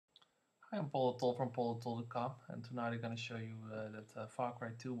Hi, I'm Paul Toll from PaulToll.com, and tonight I'm going to show you that Far Cry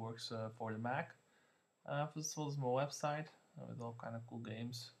 2 works for the Mac. First of all, this is my website with all kind of cool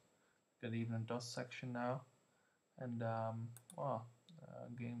games. Got even a DOS section now, and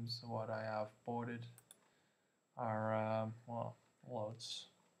games what I have ported are loads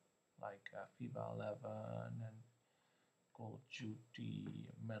like FIFA 11 and Call of Duty,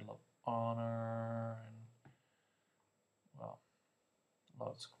 Medal of Honor, and well,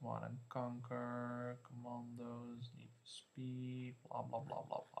 loads Command and Conquer, Commandos, Need for Speed, blah blah blah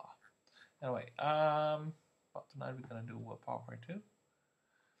blah blah. Anyway, but tonight we're gonna do PowerPoint 2,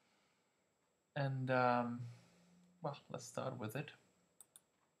 and well, let's start with it.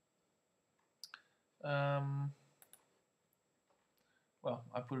 Um, well,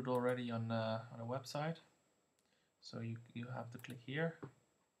 I put it already on a website, so you have to click here,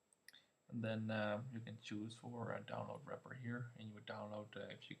 and then you can choose for a download wrapper here, and you would download,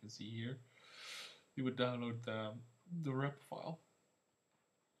 if you can see here, you would download the wrap file.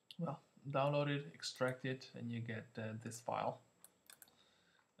 Well, download it, extract it, and you get this file.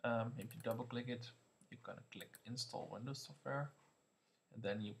 If you double click it, you're gonna click install Windows software, and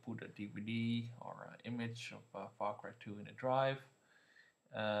then you put a DVD or an image of Far Cry 2 in a drive,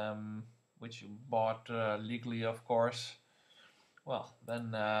 which you bought legally, of course. Well,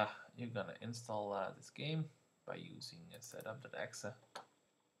 then you're gonna install this game by using setup.exe.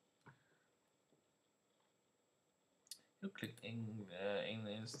 You click in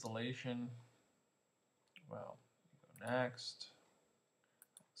the installation. Well, you go next,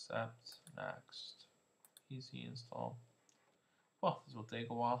 accept, next, easy install. Well, this will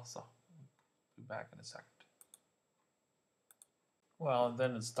take a while, so I'll be back in a second. Well,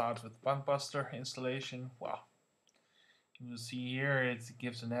 then it starts with Punkbuster installation. Well, you will see here it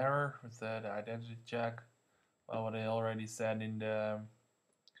gives an error with the identity check. Well, what I already said in the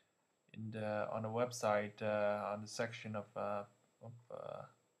on the website on the section of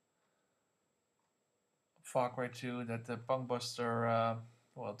Far Cry 2 that the Punkbuster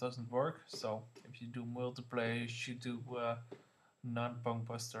well doesn't work. So if you do multiplayer, you should do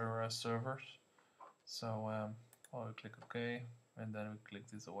non-Punkbuster servers. So well, we click OK, and then we click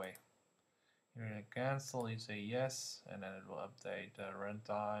this away. Here you cancel, you say yes, and then it will update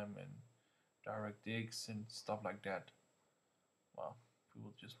runtime and DirectX and stuff like that. Well, we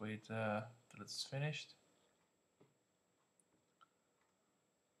will just wait till it's finished.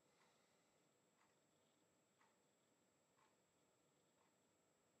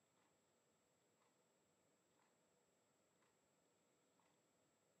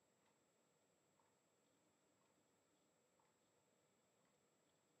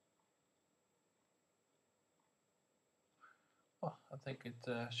 Well, I think it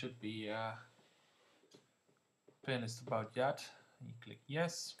should be finished about yet. You click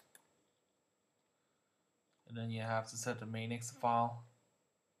yes, and then you have to set the main exe file.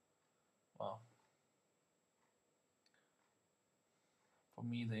 Well, for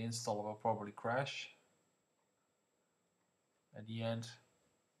me the installer will probably crash at the end.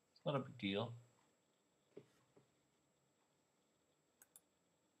 It's not a big deal.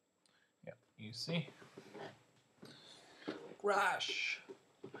 Yeah, you see, crash.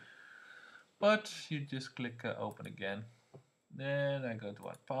 But you just click open again. Then I go to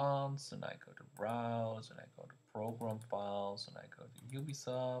advanced, and I go to browse, and I go to program files, and I go to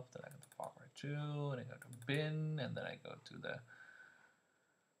Ubisoft, and I go to Far Cry 2, and I go to bin, and then I go to the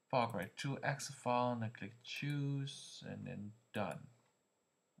Far Cry 2 exe file, and I click choose, and then done.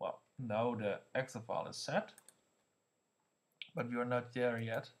 Well, now the exe file is set, but we are not there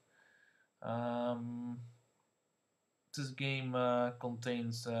yet. This game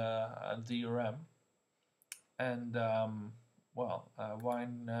contains a DRM, and well,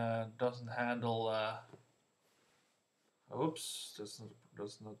 Wine doesn't handle. Oops, that's not.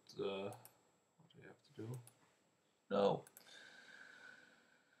 What do you have to do? No.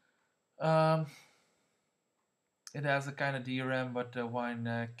 Um, it has a kind of DRM, but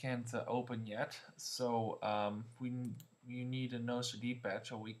Wine can't open yet. So we need a no-cd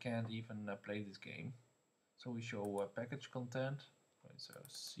patch, or we can't even play this game. So we show package content. So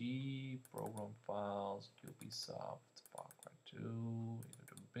C, program files, Ubisoft, Far Cry 2, we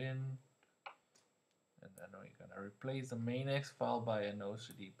go to bin, and then we're gonna replace the main exe file by a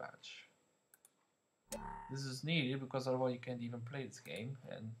no-cd patch. This is needed because otherwise you can't even play this game,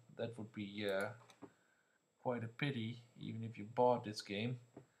 and that would be quite a pity, even if you bought this game.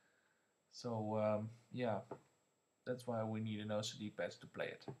 So yeah, that's why we need a no-cd patch to play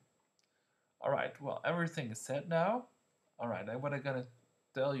it. Alright, well, everything is set now. Alright, what I'm gonna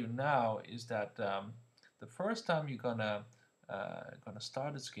tell you now is that the first time you're gonna gonna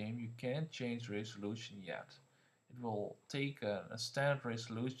start this game, you can't change the resolution yet. It will take a standard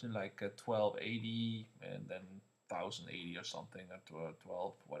resolution like 1280 and then 1080 or something, or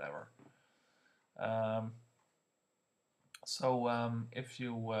 12, whatever. If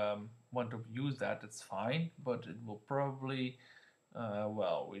you want to use that, it's fine, but it will probably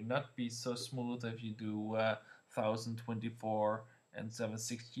will not be so smooth if you do 1024 and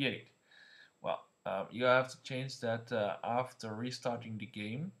 768. Well, you have to change that after restarting the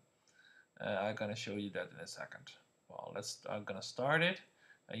game. I'm gonna show you that in a second. Well, I'm gonna start it.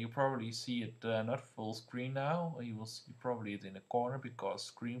 You probably see it not full screen now. You will see probably it in a corner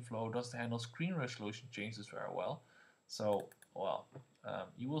because ScreenFlow doesn't handle screen resolution changes very well. So, well,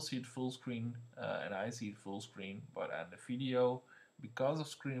 you will see it full screen, and I see it full screen. But on the video, because of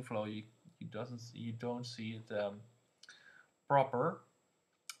ScreenFlow, you don't see it proper.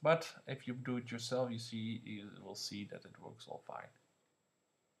 But if you do it yourself, you will see that it works all fine.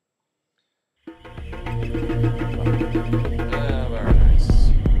 Very nice.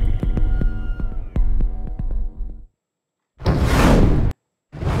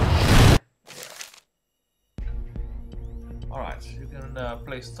 Alright, you can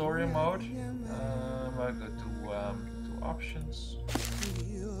play story mode. I go to options,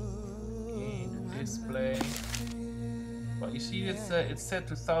 in display. Well, you see it's set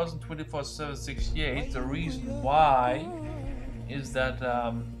to 1024/768. The reason why is that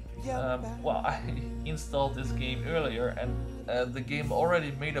well, I installed this game earlier, and the game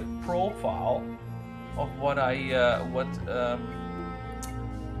already made a profile of what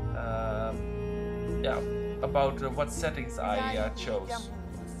what settings I chose.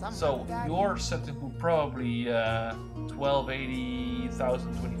 So your setting would probably 1280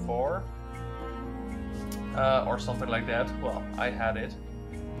 1024 or something like that. Well, I had it.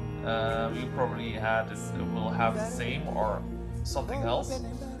 You probably had it. Will have the same or something else.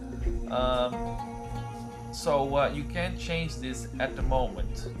 You can't change this at the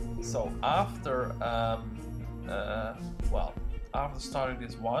moment. So after after starting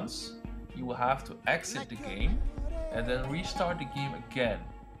this once, you will have to exit the game and then restart the game again.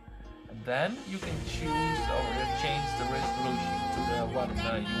 And then you can choose or change the resolution to the one you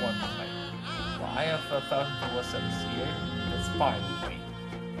want to play. Well, I have 1024/768. That's fine with me.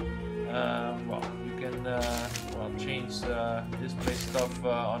 You can change display stuff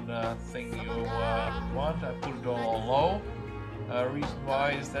on the thing you want. I put it all on low. Reason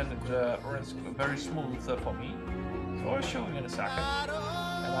why is that it runs very smooth for me. So I'll show you in a second.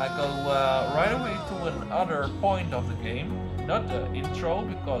 And I go right away to another point of the game, not the intro,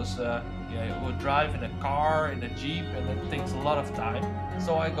 because you would drive in a car, in a Jeep, and it takes a lot of time.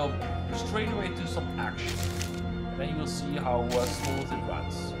 So I go straight away to some action. And then you will see how smooth it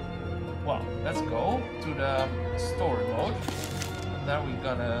runs. Well, let's go to the story mode. And then we're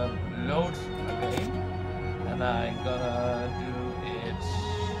gonna load a game. And I'm gonna do it.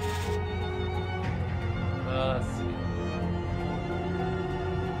 Let's see.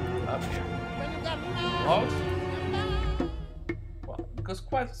 Up here. Load. Well, it goes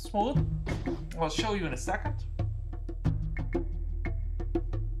quite smooth. I'll show you in a second.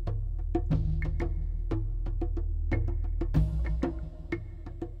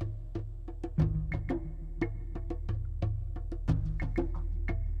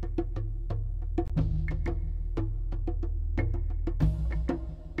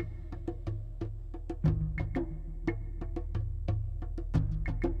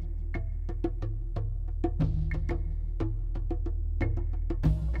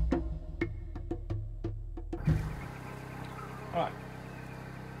 Alright.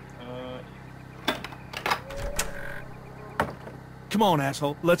 Come on,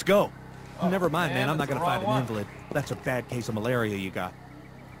 asshole. Let's go. Oh, Never mind, man. I'm not that's gonna the fight wrong an invalid. That's a bad case of malaria you got.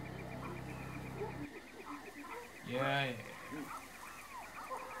 Yeah.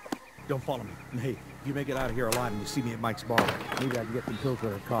 Don't follow me. And hey, if you make it out of here alive and you see me at Mike's bar, maybe I can get some pills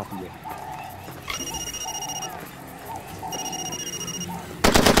or a coffee in.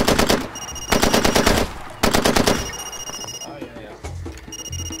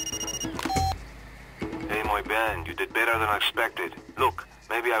 Ben, you did better than I expected. Look,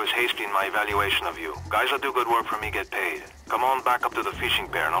 maybe I was hasty in my evaluation of you. Guys that do good work for me get paid. Come on back up to the fishing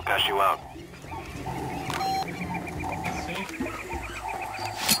pier and I'll cash you out.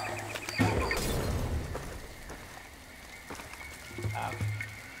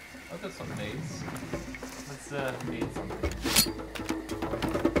 I've got some nades. Let's nade something.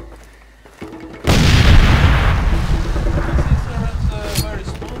 Very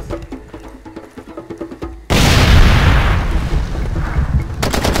smooth.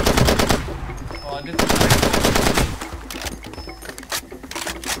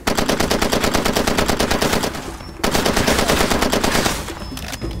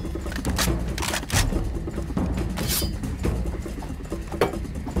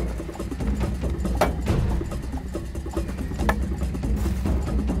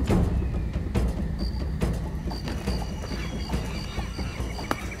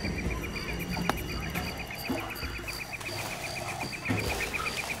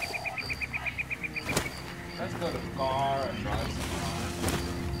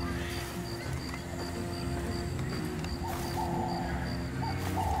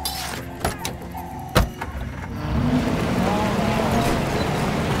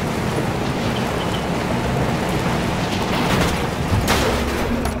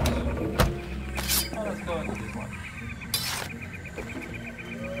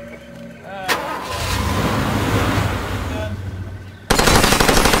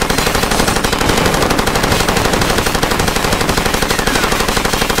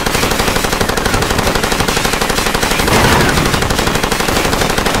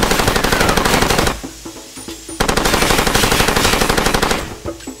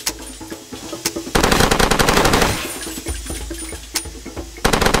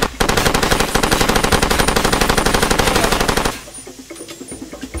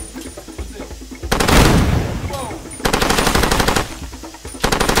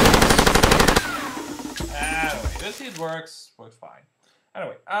 works fine.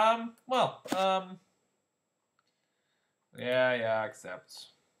 Anyway, yeah,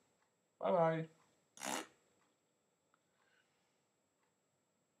 accept. Bye bye.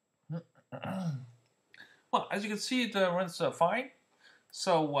 Well, as you can see, it runs fine.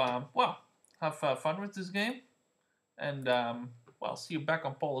 So, well, have fun with this game. And, well, see you back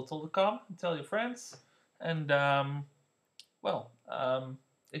on Politol.com. Tell your friends. And, well,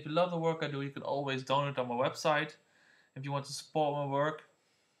 if you love the work I do, you can always donate on my website. If you want to support my work,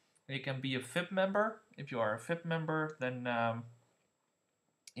 you can be a VIP member. If you are a VIP member, then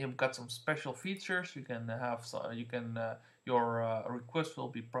you've got some special features. You can have your request will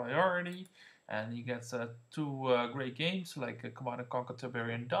be priority, and you get 2 great games like Command & Conquer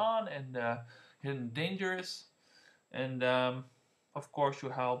Tiberian Dawn and Hidden Dangerous, and of course you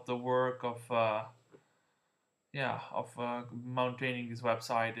help the work of maintaining this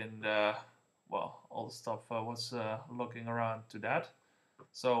website and well, all the stuff was looking around to that.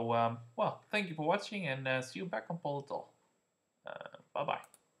 So well, thank you for watching, and see you back on Politol. Bye bye.